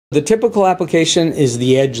The typical application is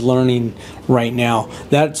the edge learning right now.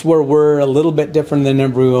 That's where we're a little bit different than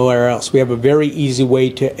everywhere else. We have a very easy way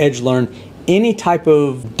to edge learn any type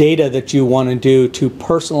of data that you want to do to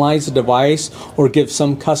personalize the device or give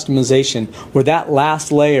some customization. Where that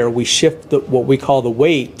last layer, we shift what we call the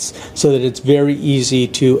weights so that it's very easy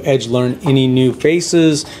to edge learn any new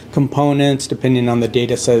faces, components, depending on the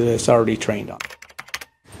data set that it's already trained on.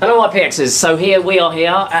 Hello IPXers, so here we are here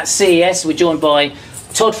at CES. We're joined by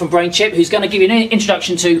Todd from Brainchip, who's going to give you an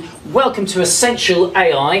introduction to Welcome to Essential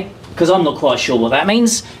AI, because I'm not quite sure what that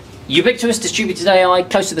means. Ubiquitous distributed AI,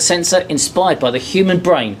 close to the sensor, inspired by the human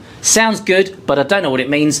brain. Sounds good, but I don't know what it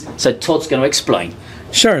means, so Todd's going to explain.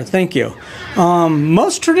 Sure, thank you.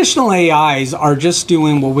 Most traditional AIs are just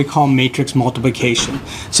doing what we call matrix multiplication.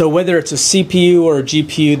 So whether it's a CPU or a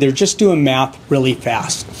GPU, they're just doing math really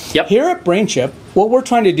fast. Yep. Here at Brainchip, what we're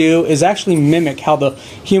trying to do is actually mimic how the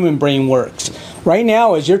human brain works. Right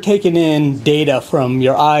now, as you're taking in data from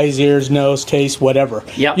your eyes, ears, nose, taste, whatever,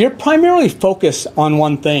 yep, you're primarily focused on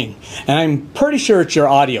one thing. And I'm pretty sure it's your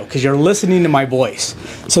audio because you're listening to my voice.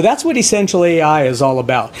 So that's what Essential AI is all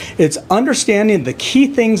about. It's understanding the key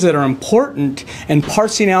things that are important and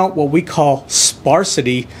parsing out what we call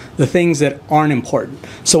sparsity, the things that aren't important.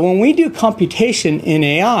 So when we do computation in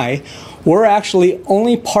AI, we're actually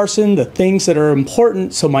only parsing the things that are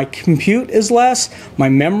important, so my compute is less, my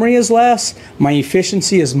memory is less, my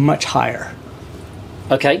efficiency is much higher.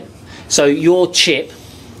 Okay, so your chip,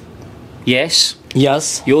 yes,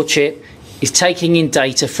 your chip is taking in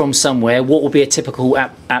data from somewhere. What will be a typical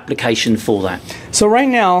application for that? So right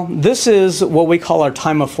now, this is what we call our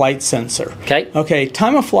time of flight sensor. Okay,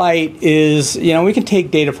 time of flight is, we can take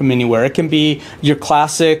data from anywhere. It can be your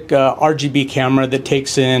classic RGB camera that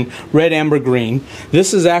takes in red, amber, green.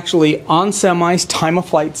 This is actually onsemi's time of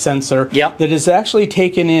flight sensor that is actually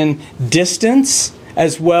taken in distance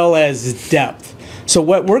as well as depth. So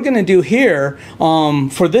what we're going to do here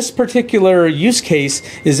for this particular use case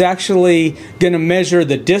is actually going to measure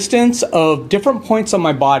the distance of different points on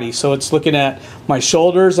my body. So it's looking at my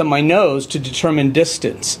shoulders and my nose to determine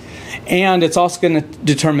distance. And it's also going to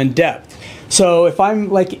determine depth. So if I'm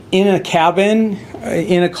like in a cabin,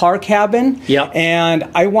 in a car cabin, and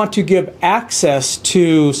I want to give access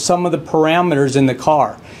to some of the parameters in the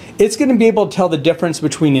car, it's going to be able to tell the difference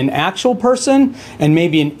between an actual person and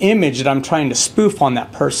maybe an image that I'm trying to spoof on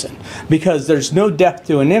that person. Because there's no depth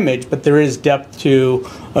to an image, but there is depth to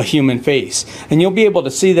a human face. And you'll be able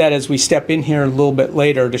to see that as we step in here a little bit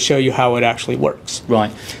later to show you how it actually works.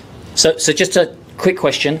 Right. So just a quick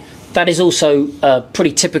question. That is also a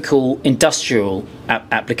pretty typical industrial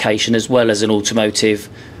application as well as an automotive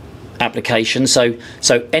application. So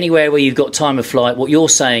anywhere where you've got time of flight, what you're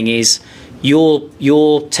saying is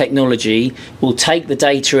your technology will take the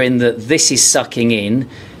data in that this is sucking in,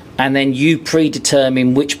 and then you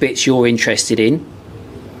predetermine which bits you're interested in.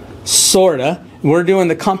 Sorta. We're doing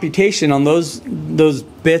the computation on those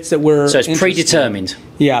bits that we're So it's predetermined.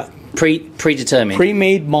 Yeah. Predetermined.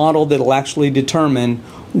 Pre-made model that'll actually determine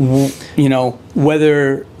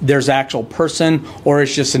whether there's actual person or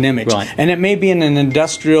it's just an image. Right. And it may be in an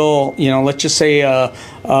industrial, let's just say a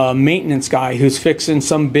maintenance guy who's fixing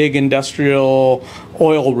some big industrial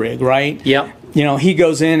oil rig, right? Yeah. He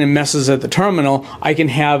goes in and messes at the terminal. I can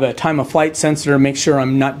have a time of flight sensor to make sure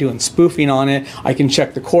I'm not doing spoofing on it. I can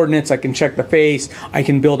check the coordinates. I can check the face. I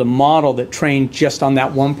can build a model that trained just on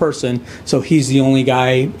that one person, so he's the only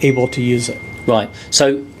guy able to use it. Right.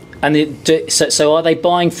 So are they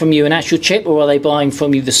buying from you an actual chip, or are they buying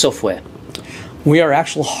from you the software? We are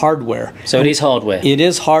actual hardware. So it is hardware? It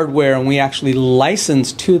is hardware, and we actually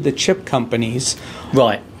license to the chip companies.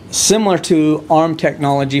 Right. Similar to ARM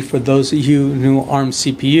technology, for those of you who know ARM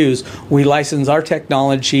CPUs, we license our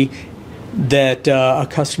technology that a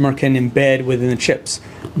customer can embed within the chips.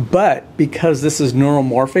 But because this is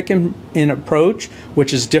neuromorphic in approach,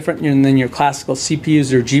 which is different than your classical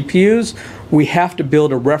CPUs or GPUs, we have to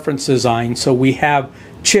build a reference design so we have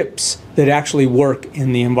chips that actually work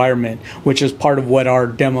in the environment, which is part of what our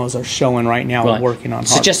demos are showing right now. Right. We're working on.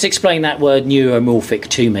 So just explain that word neuromorphic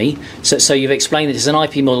to me. So you've explained that it's an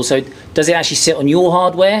IP model. So does it actually sit on your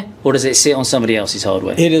hardware, or does it sit on somebody else's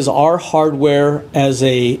hardware? It is our hardware as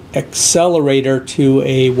a accelerator to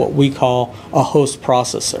a what we call a host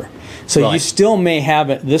processor. So you still may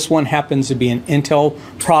have it. This one happens to be an Intel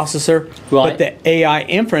processor, but the AI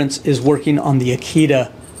inference is working on the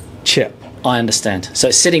Akita chip. I understand. So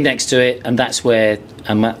it's sitting next to it, and that's where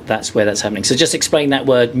that's happening. So just explain that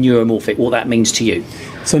word neuromorphic, what that means to you.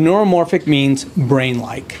 So neuromorphic means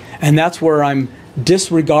brain-like, and that's where I'm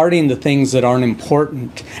disregarding the things that aren't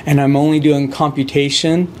important, and I'm only doing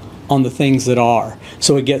computation on the things that are.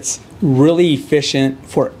 So it gets really efficient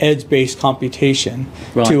for edge-based computation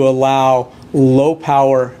to allow low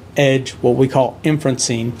power edge, what we call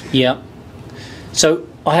inferencing. Yeah. So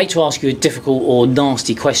I hate to ask you a difficult or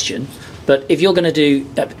nasty question, but if you're going to do,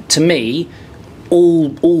 to me,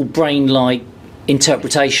 all brain-like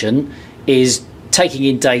interpretation is taking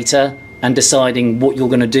in data and deciding what you're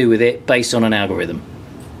going to do with it based on an algorithm.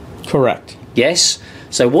 Correct. Yes?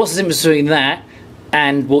 So what's the difference between that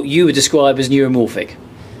and what you would describe as neuromorphic?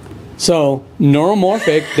 So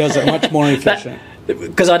neuromorphic does it much more efficient.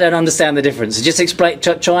 Because I don't understand the difference. Just explain,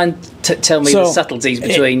 try and tell me the subtleties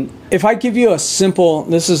between... If I give you a simple,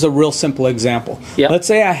 this is a real simple example. Yep. Let's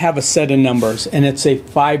say I have a set of numbers and it's a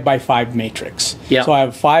 5x5 matrix. Yep. So I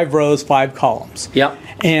have 5 rows, 5 columns. Yep.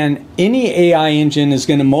 And any AI engine is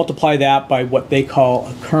going to multiply that by what they call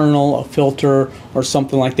a kernel, a filter, or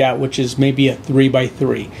something like that, which is maybe a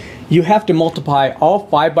 3x3. You have to multiply all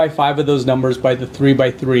 5x5 of those numbers by the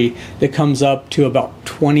 3x3. That comes up to about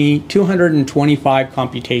 225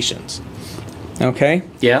 computations. Okay?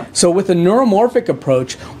 Yeah. So with a neuromorphic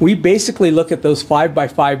approach, we basically look at those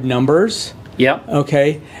 5x5 numbers. Yeah.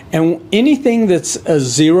 Okay? And anything that's a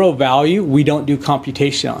 0 value, we don't do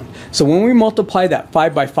computation on. So when we multiply that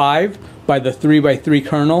 5x5 by the 3x3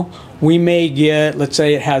 kernel, we may get, let's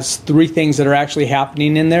say it has 3 things that are actually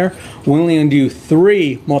happening in there. We only going to do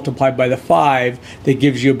 3 multiplied by the 5 that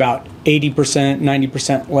gives you about 80%,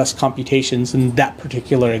 90% less computations in that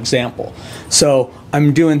particular example. So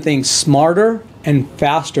I'm doing things smarter and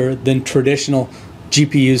faster than traditional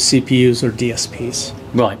GPUs, CPUs, or DSPs.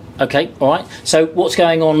 Right. Okay. All right. So what's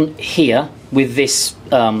going on here with this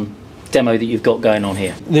demo that you've got going on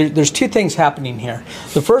here? There's 2 things happening here.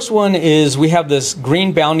 The first one is we have this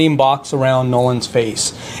green bounding box around Nolan's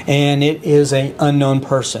face, and it is an unknown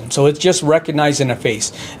person. So it's just recognizing a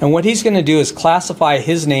face. And what he's going to do is classify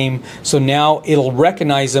his name, so now it'll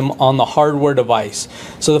recognize him on the hardware device.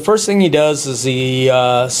 So the first thing he does is he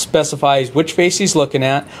specifies which face he's looking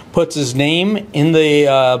at, puts his name in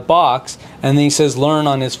the box, and then he says learn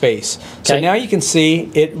on his face. So now you can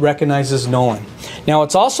see it recognizes Nolan. Now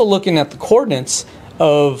it's also looking at the coordinates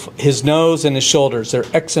of his nose and his shoulders. They're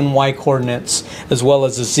X and Y coordinates as well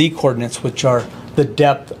as the Z coordinates, which are the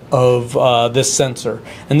depth of this sensor.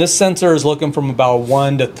 And this sensor is looking from about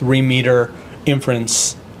 1 to 3 meter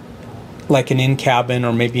inference, like an in-cabin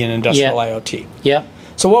or maybe an industrial IoT. Yeah.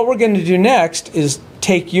 So what we're going to do next is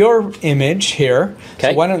take your image here. Okay.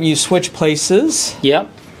 So why don't you switch places? Yeah.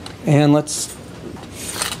 And let's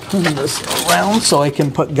turn this around so I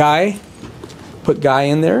can put Guy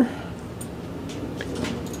in there.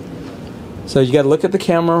 So you got to look at the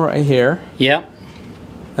camera right here. Yeah.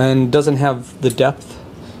 And doesn't have the depth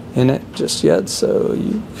in it just yet, so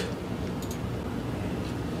you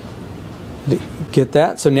get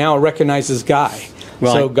that. So now it recognizes Guy.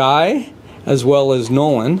 Right. So Guy as well as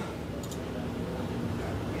Nolan.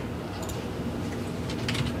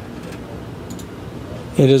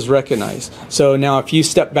 It is recognized. So now if you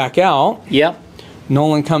step back out,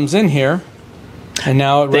 Nolan comes in here, and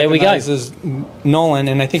now it recognizes Nolan,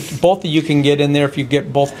 and I think both of you can get in there. If you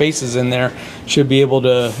get both faces in there, should be able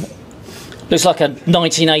to. Looks like a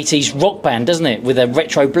 1980s rock band, doesn't it, with a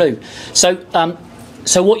retro blue? So,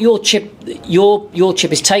 so what your chip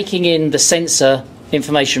is taking in the sensor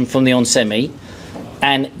information from the onsemi,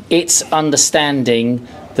 and it's understanding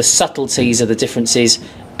the subtleties of the differences.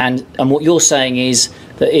 And what you're saying is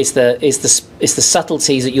that it's the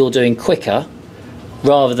subtleties that you're doing quicker,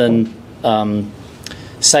 rather than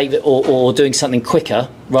save it or doing something quicker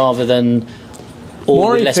rather than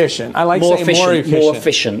more efficient. I like saying more efficient. More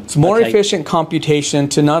efficient. It's more efficient computation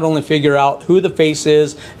to not only figure out who the face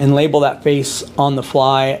is and label that face on the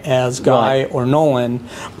fly as Guy or Nolan,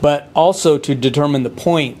 but also to determine the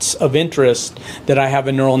points of interest that I have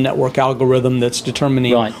a neural network algorithm that's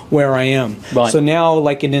determining where I am. So now,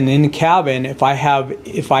 like in an in-cabin, if I have a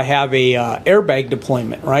airbag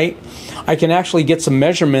deployment, I can actually get some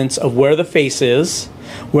measurements of where the face is,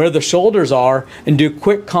 where the shoulders are, and do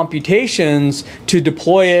quick computations to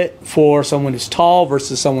deploy it for someone who's tall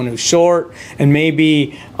versus someone who's short. And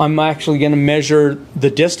maybe I'm actually going to measure the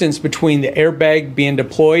distance between the airbag being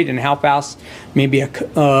deployed and how fast maybe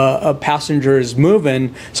a passenger is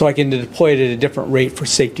moving, so I can deploy it at a different rate for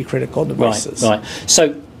safety critical devices. Right.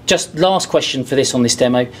 So just last question for this on this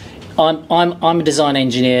demo. I'm a design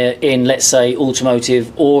engineer in, let's say,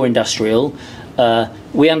 automotive or industrial.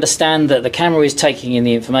 We understand that the camera is taking in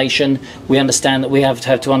the information. We understand that we have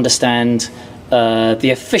to understand the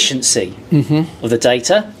efficiency of the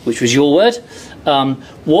data, which was your word. How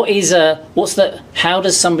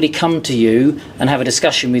does somebody come to you and have a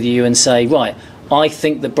discussion with you and say, right, I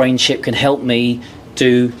think that Brainchip can help me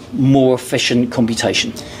do more efficient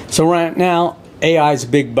computation. So right now, AI is a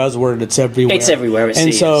big buzzword. It's everywhere. It's everywhere. It's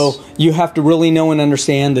and CES. So you have to really know and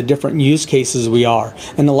understand the different use cases we are.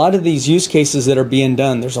 And a lot of these use cases that are being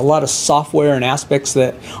done, there's a lot of software and aspects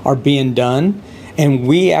that are being done. And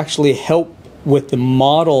we actually help with the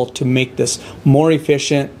model to make this more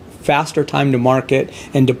efficient, faster time to market,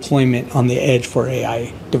 and deployment on the edge for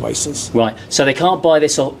AI devices. Right. So they can't buy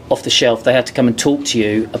this off the shelf. They have to come and talk to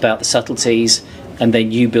you about the subtleties, and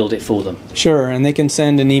then you build it for them. Sure, and they can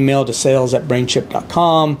send an email to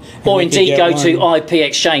sales@brainchip.com. Or indeed go to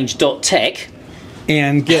ipXchange.tech.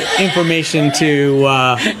 And get information to,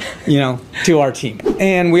 to our team.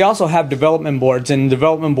 And we also have development boards, and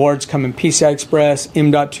development boards come in PCI Express,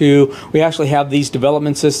 M.2. We actually have these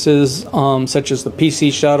development systems, such as the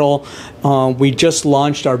PC Shuttle. We just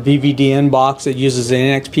launched our BVDN box that uses an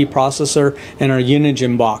NXP processor, and our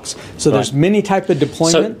Unigen box. So there's many type of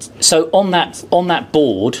deployments. So on that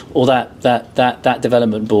board, or that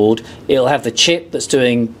development board, it'll have the chip that's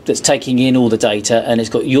taking in all the data, and it's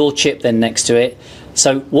got your chip then next to it.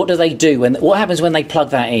 So what do they do? What happens when they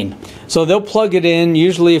plug that in? So they'll plug it in.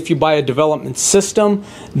 Usually if you buy a development system,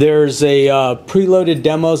 there's a preloaded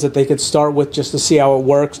demos that they could start with just to see how it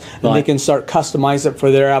works. And they can start customize it for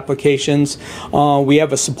their applications. We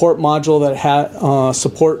have a support module that has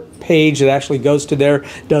support page that actually goes to there,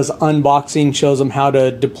 does unboxing, shows them how to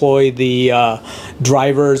deploy the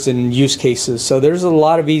drivers and use cases. So there's a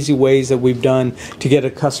lot of easy ways that we've done to get a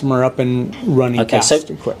customer up and running fast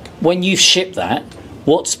and quick. When you ship that,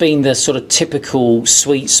 what's been the sort of typical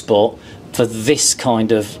sweet spot for this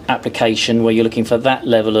kind of application where you're looking for that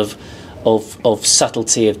level of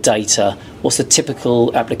subtlety of data? What's the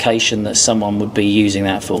typical application that someone would be using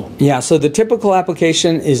that for? Yeah, so the typical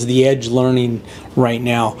application is the edge learning right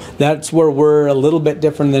now. That's where we're a little bit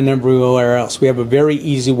different than everywhere else. We have a very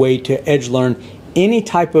easy way to edge learn any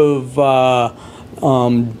type of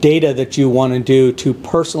data that you want to do to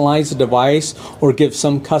personalize the device or give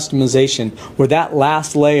some customization. Where that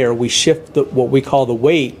last layer, we shift what we call the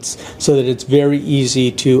weights so that it's very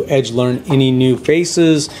easy to edge learn any new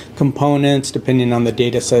faces, components, depending on the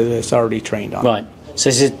data set that it's already trained on. Right.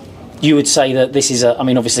 So you would say that this is I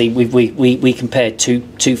mean, obviously we compared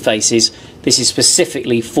two faces. This is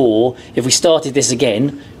specifically for, if we started this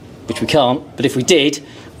again, which we can't, but if we did,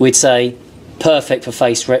 we'd say perfect for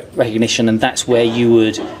face recognition, and that's where you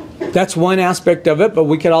would... That's one aspect of it, but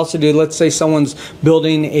we could also do, let's say someone's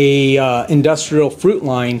building a industrial fruit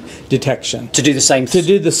line detection. To do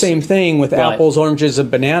the same thing with apples, oranges,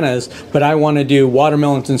 and bananas, but I want to do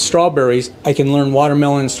watermelons and strawberries. I can learn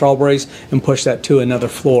watermelon and strawberries and push that to another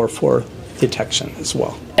floor for detection as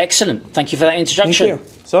well. Excellent. Thank you for that introduction. Thank you.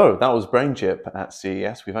 So that was Brainchip at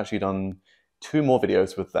CES. We've actually done 2 more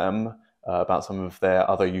videos with them about some of their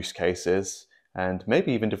other use cases, and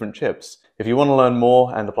maybe even different chips. If you want to learn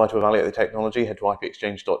more and apply to evaluate the technology, head to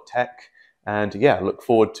ipXchange.tech. And yeah, look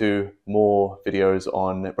forward to more videos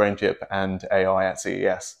on Brainchip and AI at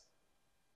CES.